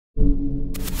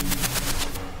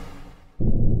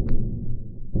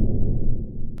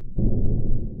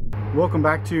Welcome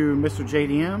back to Mr.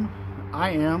 JDM. I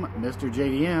am Mr.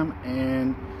 JDM,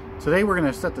 and today we're going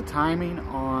to set the timing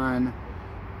on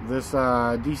this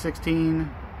D16.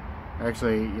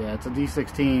 Actually, yeah, it's a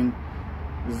D16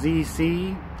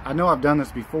 ZC. I know I've done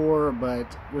this before,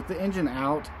 but with the engine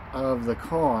out of the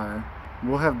car,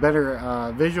 we'll have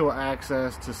better visual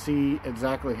access to see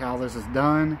exactly how this is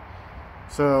done.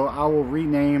 So I will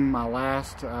rename my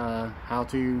last how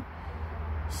to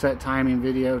set timing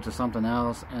video to something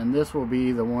else, and this will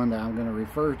be the one that I'm going to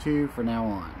refer to for now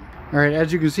on. Alright,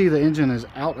 as you can see, the engine is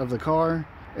out of the car,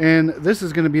 and this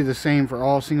is going to be the same for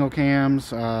all single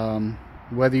cams,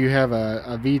 whether you have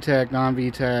a VTEC,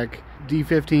 non-VTEC,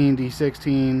 D15,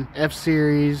 D16,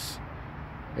 F-Series.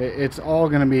 It's all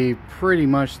going to be pretty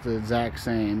much the exact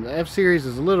same. The F-Series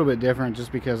is a little bit different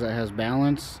just because it has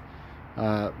balancing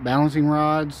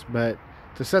rods, but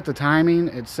to set the timing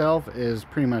itself is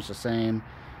pretty much the same.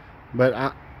 But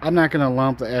I'm not going to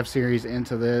lump the F-Series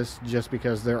into this just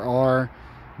because there are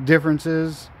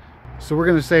differences. So we're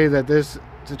going to say that this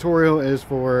tutorial is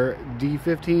for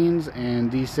D15s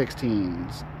and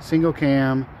D16s. Single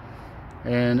cam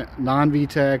and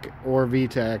non-VTEC or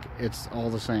VTEC, it's all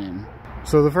the same.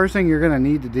 So the first thing you're going to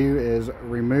need to do is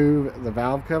remove the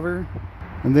valve cover.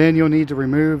 And then you'll need to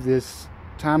remove this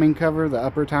timing cover, the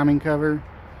upper timing cover.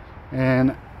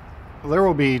 And there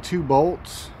will be two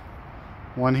bolts,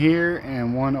 one here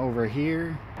and one over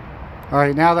here.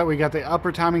 Alright, now that we got the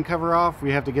upper timing cover off,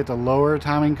 we have to get the lower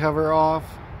timing cover off.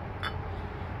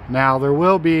 Now there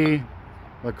will be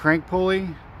the crank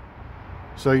pulley,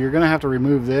 so you're going to have to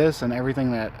remove this and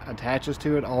everything that attaches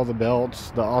to it, all the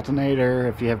belts, the alternator,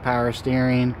 if you have power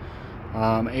steering,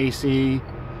 AC.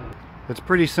 It's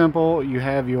pretty simple. You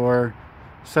have your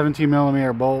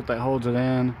 17mm bolt that holds it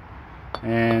in,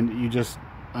 and you just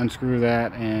unscrew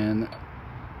that, and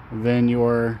then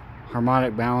your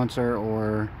harmonic balancer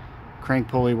or crank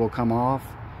pulley will come off,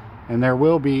 and there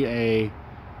will be a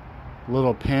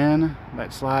little pin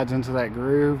that slides into that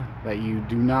groove that you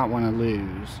do not want to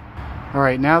lose.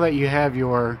 Alright, now that you have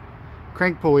your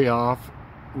crank pulley off,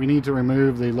 we need to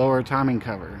remove the lower timing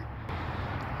cover.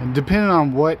 And depending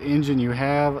on what engine you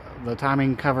have, the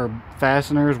timing cover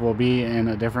fasteners will be in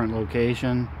a different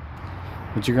location.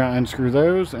 But you're going to unscrew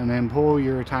those and then pull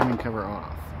your timing cover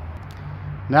off.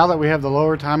 Now that we have the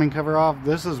lower timing cover off,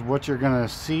 this is what you're going to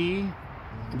see.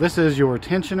 This is your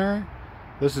tensioner.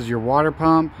 This is your water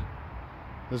pump.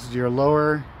 This is your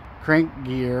lower crank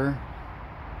gear.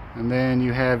 And then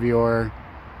you have your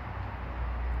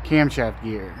camshaft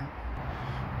gear.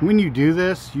 When you do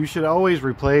this, you should always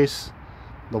replace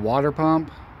the water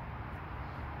pump.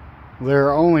 There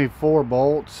are only 4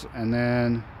 bolts and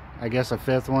then I guess a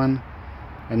 5th one,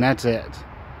 and that's it.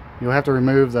 You'll have to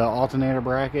remove the alternator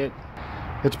bracket.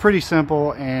 It's pretty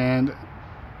simple, and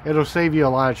it'll save you a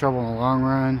lot of trouble in the long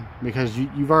run because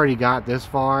you've already got this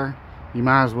far. You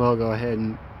might as well go ahead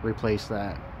and replace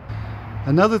that.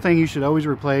 Another thing you should always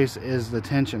replace is the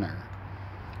tensioner,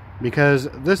 because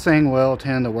this thing will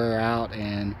tend to wear out,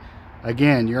 and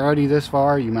again, you're already this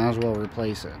far, you might as well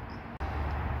replace it.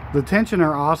 The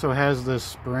tensioner also has this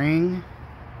spring,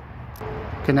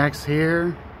 connects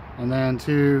here, and then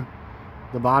to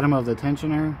the bottom of the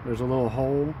tensioner, there's a little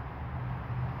hole.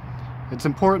 It's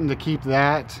important to keep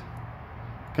that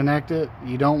connected.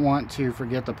 You don't want to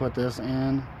forget to put this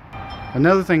in.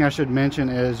 Another thing I should mention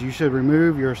is you should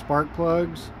remove your spark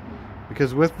plugs,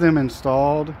 because with them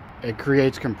installed, it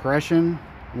creates compression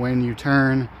when you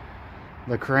turn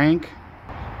the crank.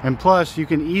 And plus, you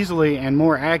can easily and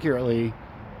more accurately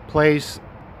place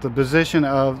the position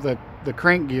of the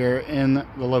crank gear in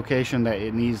the location that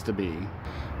it needs to be.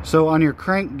 So on your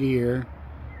crank gear,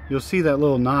 you'll see that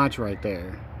little notch right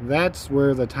there. That's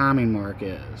where the timing mark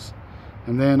is.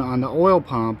 And then on the oil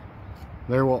pump,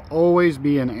 there will always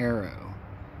be an arrow.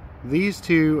 These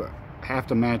two have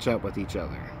to match up with each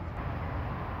other.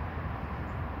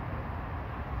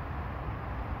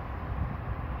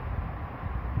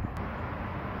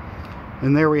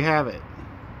 And there we have it.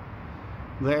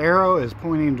 The arrow is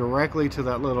pointing directly to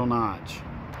that little notch.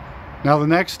 Now the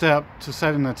next step to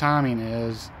setting the timing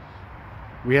is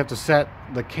we have to set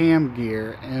the cam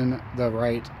gear in the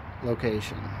right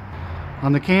location.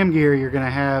 On the cam gear, you're going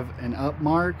to have an up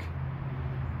mark.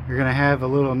 You're going to have a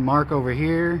little mark over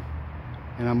here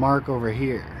and a mark over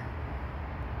here.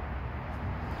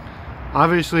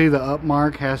 Obviously the up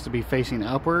mark has to be facing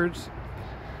upwards.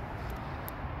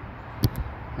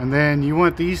 And then you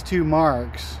want these two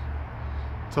marks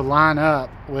to line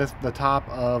up with the top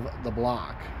of the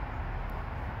block.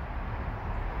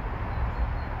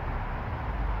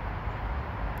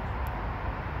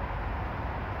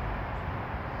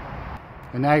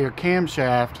 And now your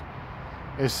camshaft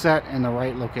is set in the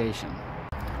right location.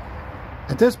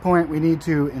 At this point, we need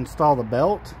to install the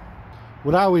belt.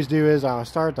 What I always do is I'll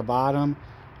start at the bottom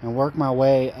and work my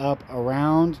way up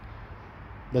around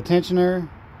the tensioner,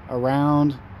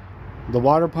 around the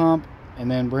water pump, and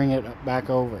then bring it back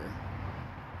over.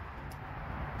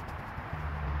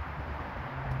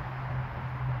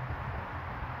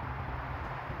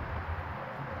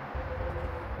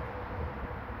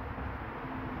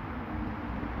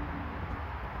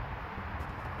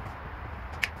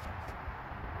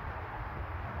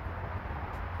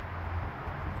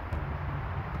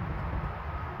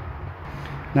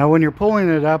 Now when you're pulling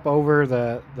it up over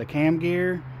the cam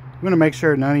gear, you want to make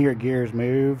sure none of your gears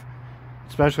move,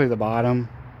 especially the bottom.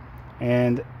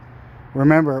 And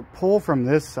remember, pull from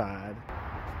this side,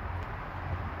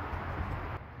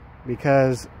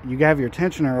 because you have your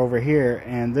tensioner over here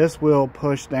and this will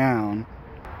push down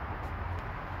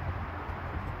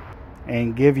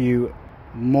and give you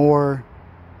more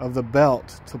of the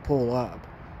belt to pull up.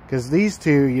 Because these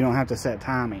two, you don't have to set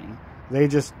timing.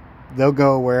 They'll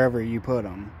go wherever you put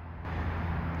them.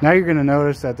 Now you're going to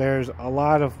notice that there's a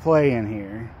lot of play in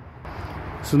here.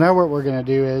 So now what we're going to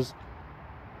do is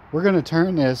we're going to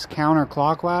turn this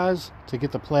counterclockwise to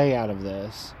get the play out of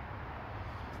this.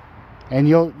 And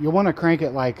you'll want to crank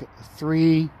it like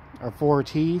 3 or 4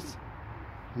 teeth,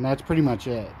 and that's pretty much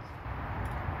it.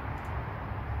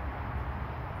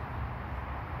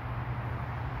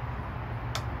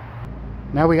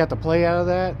 Now we got the play out of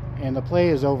that, and the play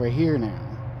is over here now.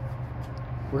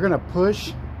 We're going to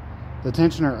push the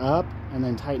tensioner up and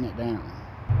then tighten it down.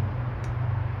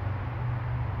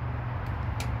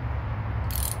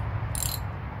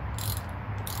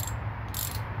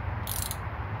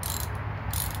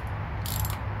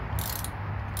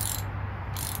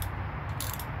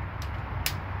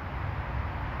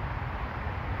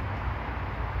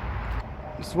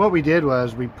 So what we did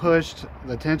was we pushed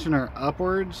the tensioner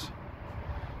upwards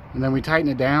and then we tightened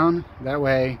it down. That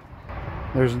way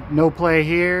there's no play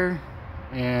here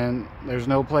and there's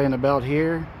no play in the belt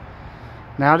here.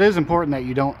 Now it is important that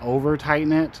you don't over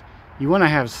tighten it. You want to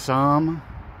have some,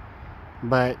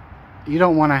 but you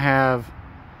don't want to have,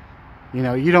 you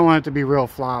don't want it to be real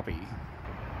floppy.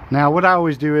 Now what I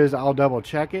always do is I'll double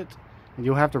check it, and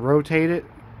you'll have to rotate it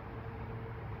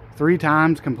 3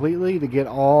 times completely to get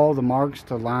all the marks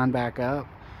to line back up.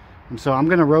 And so I'm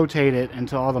going to rotate it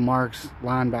until all the marks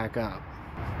line back up.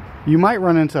 You might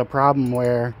run into a problem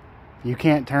where you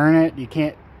can't turn it,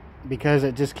 because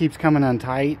it just keeps coming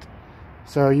untight.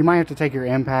 So you might have to take your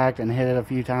impact and hit it a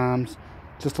few times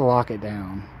just to lock it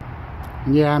down.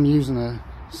 And yeah, I'm using a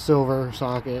silver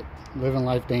socket, living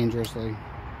life dangerously.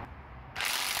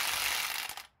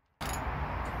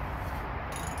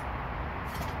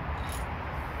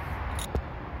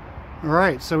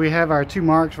 Alright, so we have our 2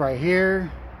 marks right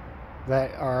here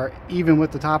that are even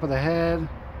with the top of the head.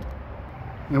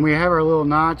 And we have our little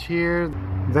notch here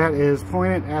that is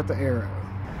pointed at the arrow.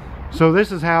 So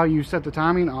this is how you set the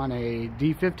timing on a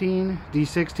D15,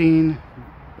 D16,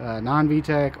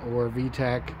 non-VTEC or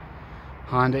VTEC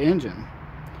Honda engine.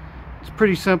 It's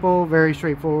pretty simple, very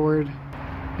straightforward.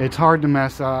 It's hard to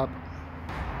mess up.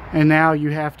 And now you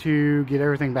have to get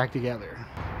everything back together.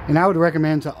 And I would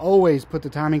recommend to always put the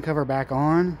timing cover back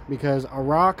on, because a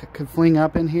rock could fling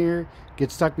up in here,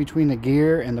 get stuck between the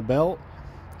gear and the belt,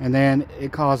 and then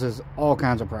it causes all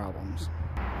kinds of problems.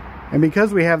 And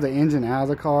because we have the engine out of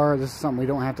the car, this is something we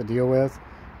don't have to deal with.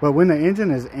 But when the engine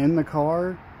is in the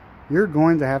car, you're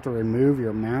going to have to remove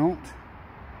your mount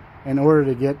in order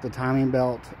to get the timing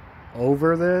belt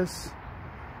over this.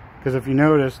 Because if you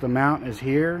notice, the mount is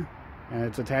here and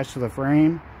it's attached to the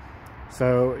frame.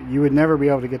 So you would never be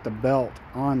able to get the belt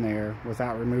on there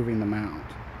without removing the mount.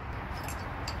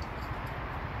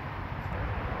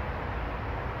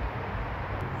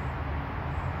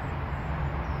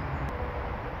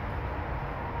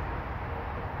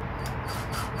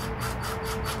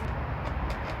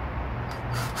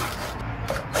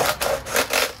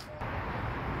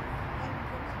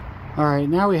 Alright,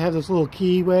 now we have this little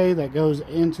keyway that goes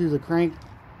into the crank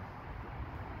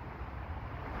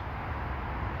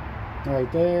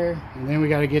right there, and then we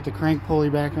got to get the crank pulley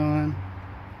back on.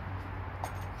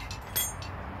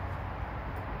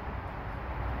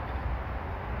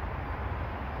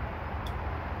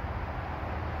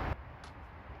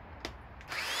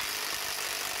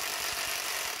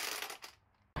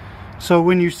 So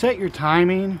when you set your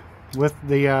timing with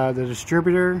the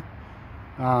distributor,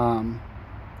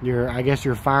 I guess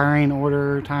your firing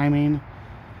order timing,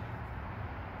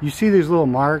 you see these little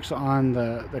marks on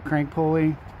the crank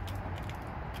pulley.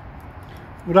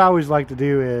 What I always like to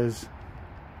do is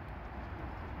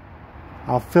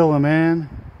I'll fill them in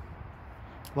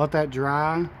let that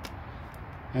dry,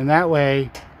 and that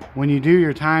way when you do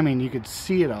your timing you could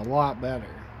see it a lot better.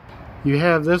 You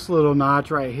have this little notch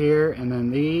right here, and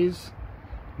then these.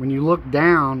 When you look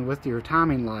down with your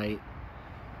timing light,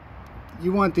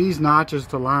 you want these notches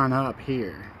to line up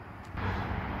here.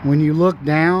 When you look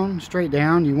down, straight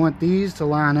down, you want these to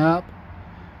line up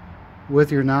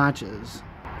with your notches.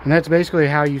 And that's basically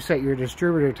how you set your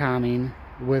distributor timing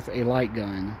with a light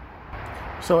gun.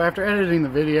 So after editing the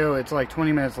video, it's like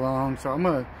 20 minutes long, so I'm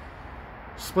gonna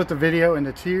split the video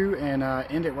into two and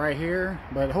end it right here.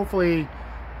 But hopefully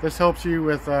this helps you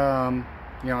with you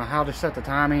know, how to set the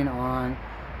timing on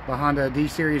the Honda D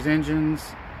series engines.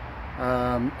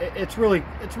 It's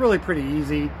really pretty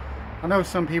easy. I know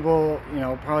some people, you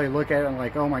know, probably look at it and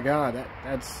like, oh my god,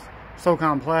 that's so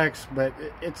complex, but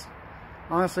it's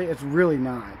honestly, it's really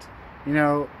not. You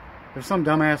know, if some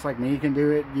dumbass like me can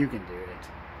do it, you can do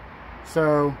it.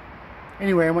 So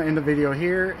anyway, I'm going to end the video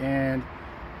here, and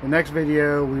the next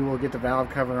video we will get the valve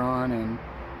cover on and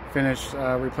finish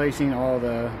replacing all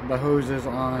the hoses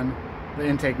on the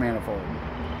intake manifold.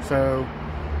 So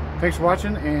thanks for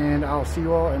watching, and I'll see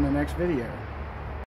you all in the next video.